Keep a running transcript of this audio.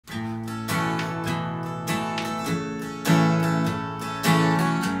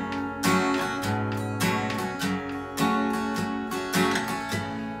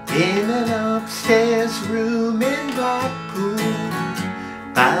in an upstairs room in Blackpool,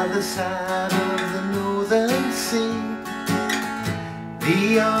 by the side of the Northern Sea.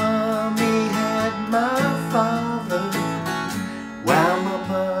 The army had my father, while my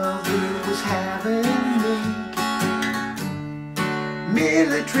mother was having me.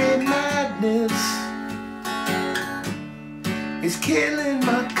 Military madness is killing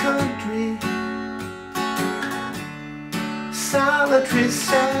my country. Solitary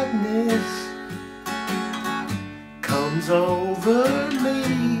sadness comes over me.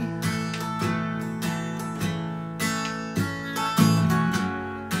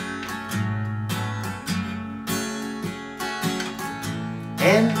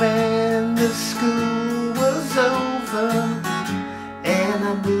 And when the school was over and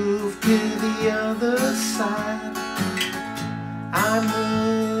I moved to the other side, I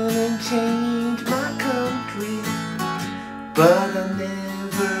went and changed my country, but I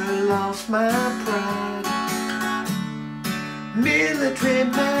never lost my pride. Military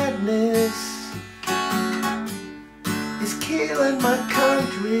madness is killing my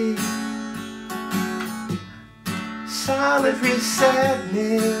country. Solitary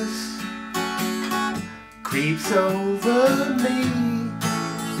sadness creeps over me.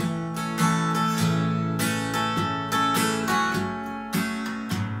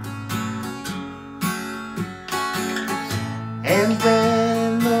 And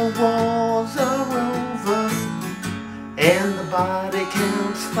when the wars are over and the body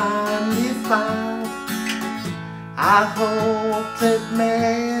counts finally filed, I hope that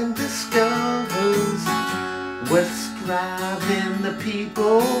man discovers what's driving the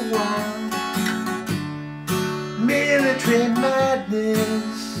people wild. Military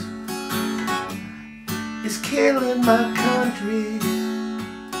madness is killing my country.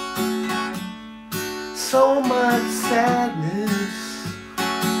 So much sadness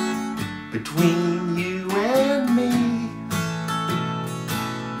between